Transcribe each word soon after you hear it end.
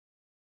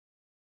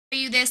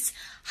You this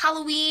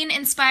Halloween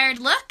inspired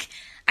look.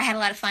 I had a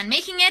lot of fun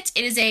making it.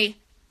 It is a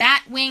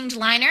bat winged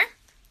liner.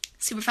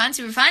 Super fun,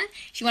 super fun.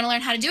 If you want to learn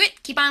how to do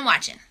it, keep on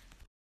watching.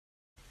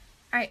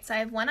 Alright, so I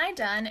have one eye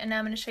done, and now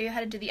I'm going to show you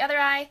how to do the other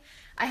eye.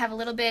 I have a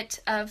little bit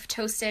of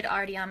Toasted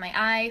already on my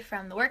eye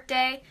from the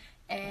workday,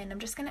 and I'm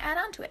just going to add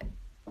on to it.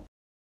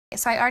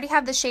 So I already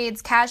have the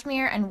shades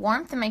Cashmere and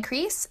Warmth in my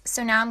crease,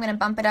 so now I'm going to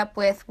bump it up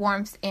with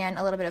Warmth and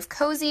a little bit of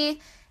Cozy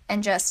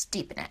and just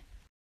deepen it.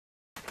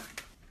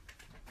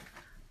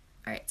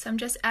 Alright, so I'm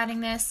just adding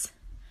this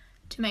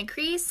to my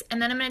crease,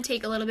 and then I'm going to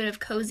take a little bit of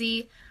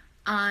Cozy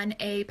on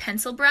a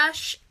pencil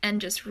brush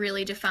and just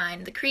really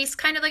define the crease,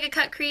 kind of like a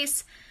cut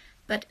crease,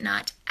 but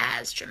not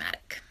as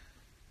dramatic.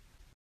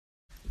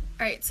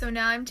 Alright, so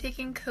now I'm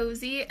taking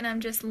Cozy and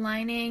I'm just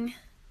lining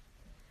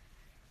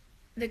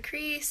the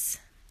crease,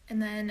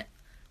 and then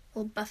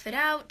we'll buff it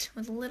out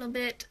with a little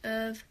bit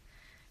of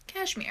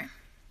Cashmere.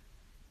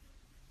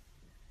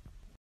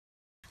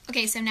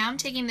 Okay, so now I'm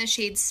taking the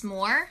shade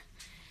S'more,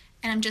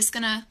 and I'm just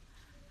gonna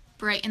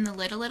brighten the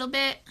lid a little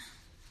bit.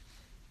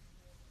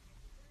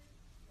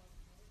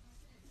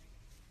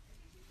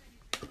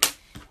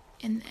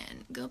 And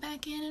then go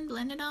back in and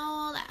blend it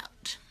all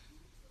out.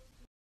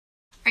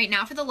 Alright,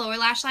 now for the lower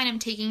lash line, I'm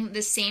taking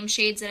the same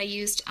shades that I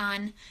used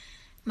on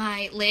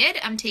my lid.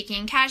 I'm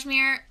taking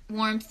Cashmere,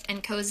 Warmth,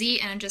 and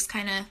Cozy, and I'm just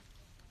kind of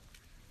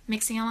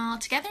mixing them all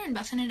together and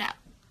buffing it out.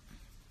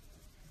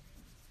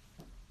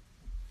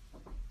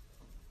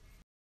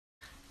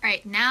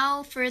 Alright,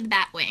 now for the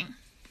bat wing.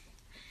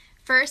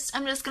 First,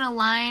 I'm just going to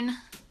line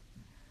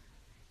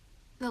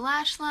the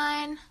lash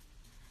line,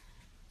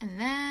 and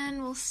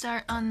then we'll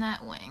start on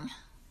that wing.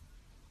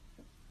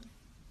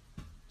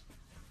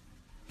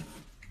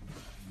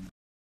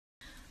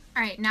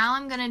 Alright, now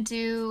I'm going to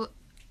do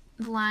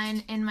the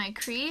line in my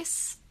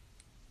crease,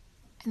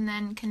 and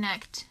then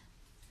connect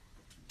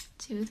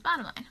to the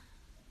bottom line.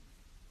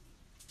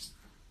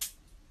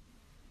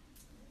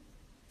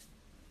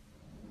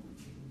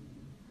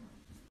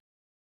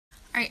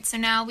 Alright, so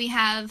now we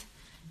have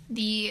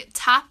the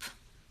top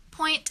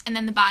point and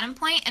then the bottom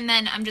point, and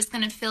then I'm just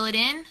going to fill it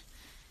in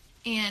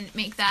and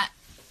make that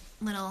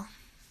little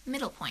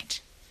middle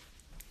point.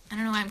 I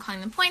don't know why I'm calling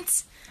them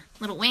points,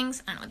 little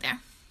wings, I don't know what they are.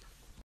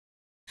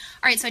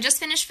 Alright, so I just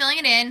finished filling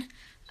it in.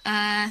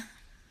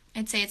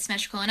 I'd say it's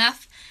symmetrical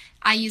enough.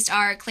 I used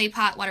our Clay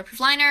Pot waterproof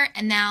liner,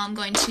 and now I'm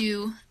going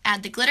to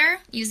add the glitter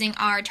using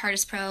our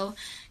Tarteist Pro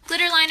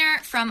glitter liner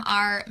from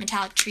our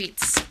Metallic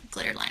Treats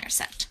glitter liner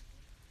set.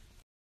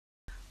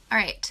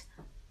 Alright,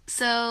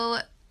 so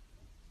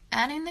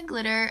adding the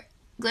glitter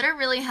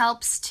really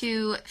helps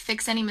to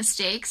fix any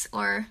mistakes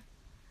or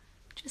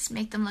just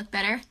make them look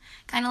better.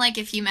 Kind of like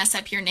if you mess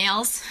up your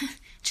nails,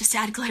 just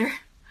add glitter.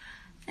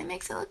 It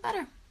makes it look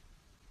better.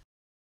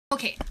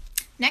 Okay,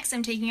 next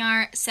I'm taking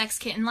our Sex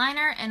Kitten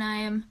liner, and I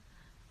am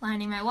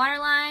lining my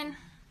waterline,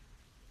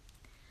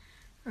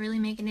 really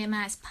making it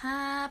my eyes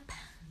pop.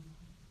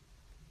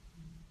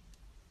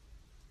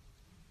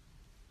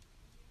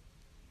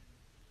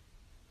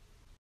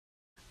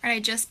 Alright, I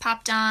just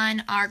popped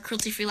on our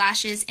cruelty-free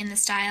lashes in the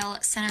style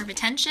Center of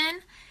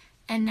Attention,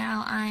 and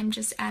now I'm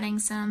just adding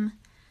some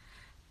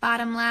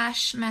bottom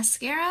lash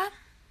mascara,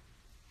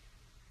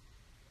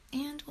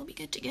 and we'll be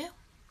good to go.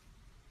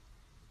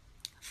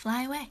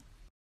 Fly away.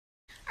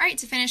 Alright,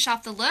 to finish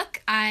off the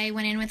look, I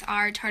went in with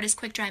our Tarteist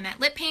Quick Dry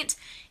Matte Lip Paint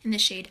in the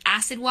shade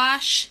Acid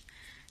Wash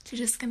to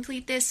just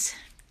complete this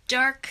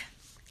dark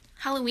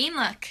Halloween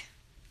look.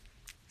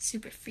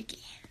 Super freaky.